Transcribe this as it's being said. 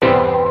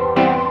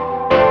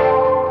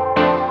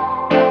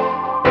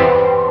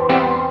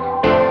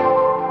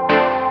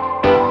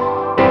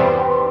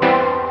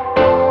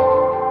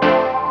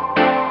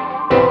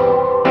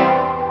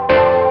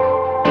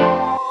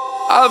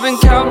been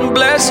counting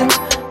blessings,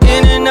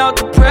 in and out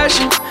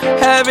depression,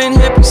 having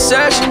hippie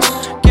sessions,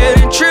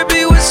 getting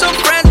trippy with some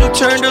friends who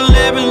turned to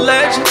living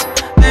legends.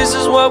 This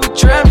is what we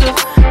dreamt of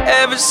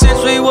ever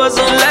since we was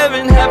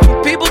 11.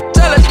 Having people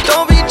tell us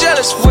don't be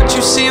jealous. What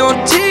you see on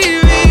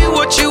TV,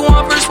 what you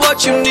want versus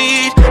what you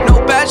need.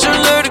 No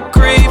bachelor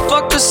degree,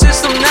 fuck the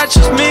system, that's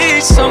just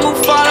me. Some who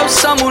follow,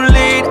 some who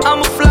lead.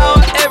 I'm a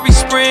flower every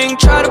spring,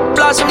 try to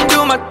blossom,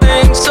 do my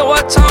thing. So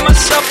I taught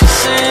myself to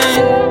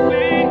sing.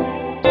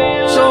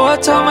 So I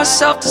taught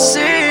myself to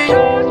sing.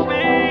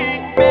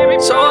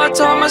 So I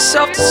taught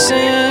myself to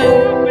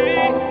sing.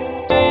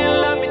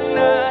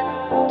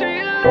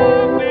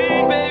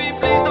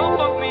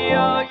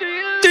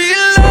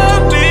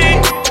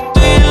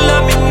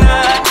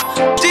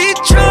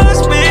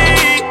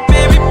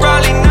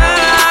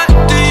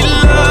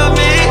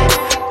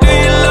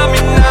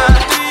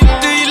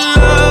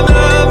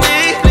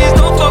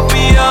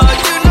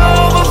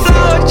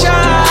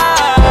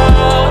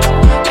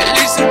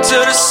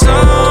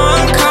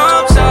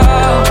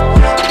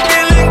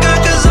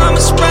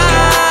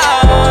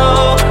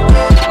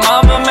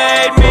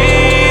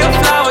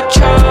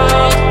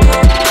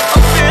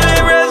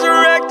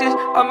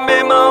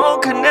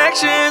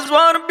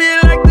 Wanna be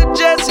like the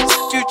Jetsons,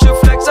 future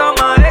flex on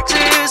my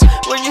exes.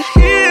 When you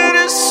hear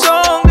this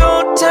song,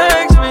 don't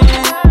text me.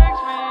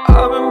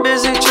 I've been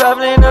busy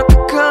traveling out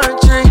the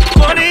country.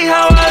 Funny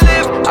how I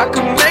live, I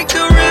can make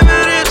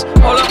derivatives.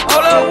 Hold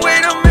up,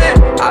 wait a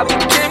minute, I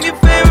became your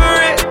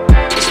favorite.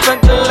 I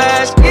spent the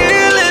last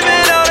year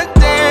living out a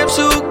damn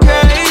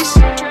suitcase.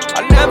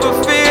 I never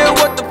fear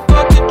what the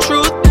fuck the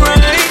truth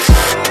brings.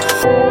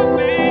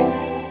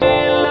 Do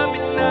you love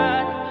me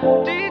not?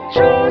 Do you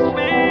trust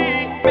me?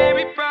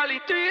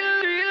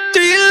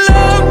 Do you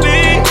love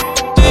me?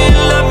 Do you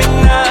love me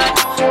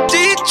not? Do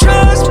you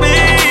trust me?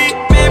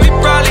 Baby,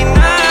 probably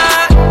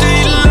not. Do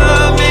you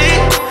love me?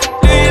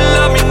 Do you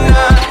love me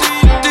not?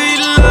 Do you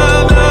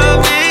love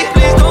me?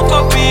 Please don't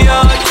fuck me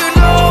up. You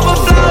know I'm a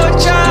flower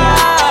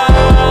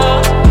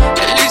child.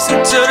 At least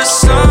until the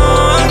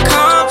sun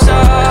comes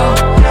out.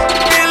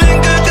 Feeling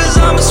good cause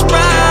I'm a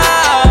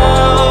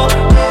sprout.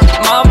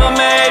 Mama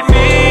made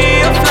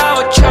me a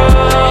flower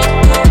child.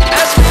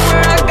 Ask me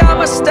where I got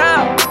my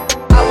style.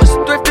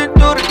 Drifting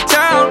through the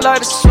town,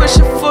 like a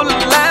swisher full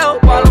of loud.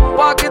 While I'm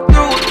walking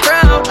through a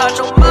crowd, I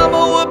know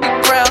mama would be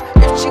proud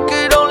if she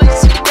could only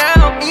sit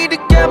down. Need to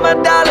get my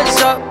dollars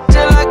up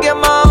till I get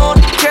my own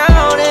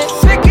account. And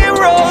picking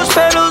rose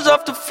petals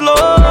off the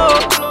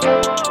floor.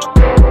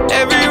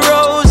 Every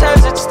rose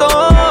has its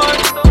thorn.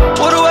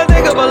 What do I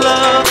think about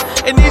love?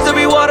 It needs to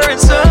be water and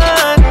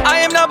sun.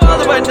 I am not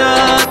bothered by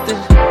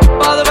nothing.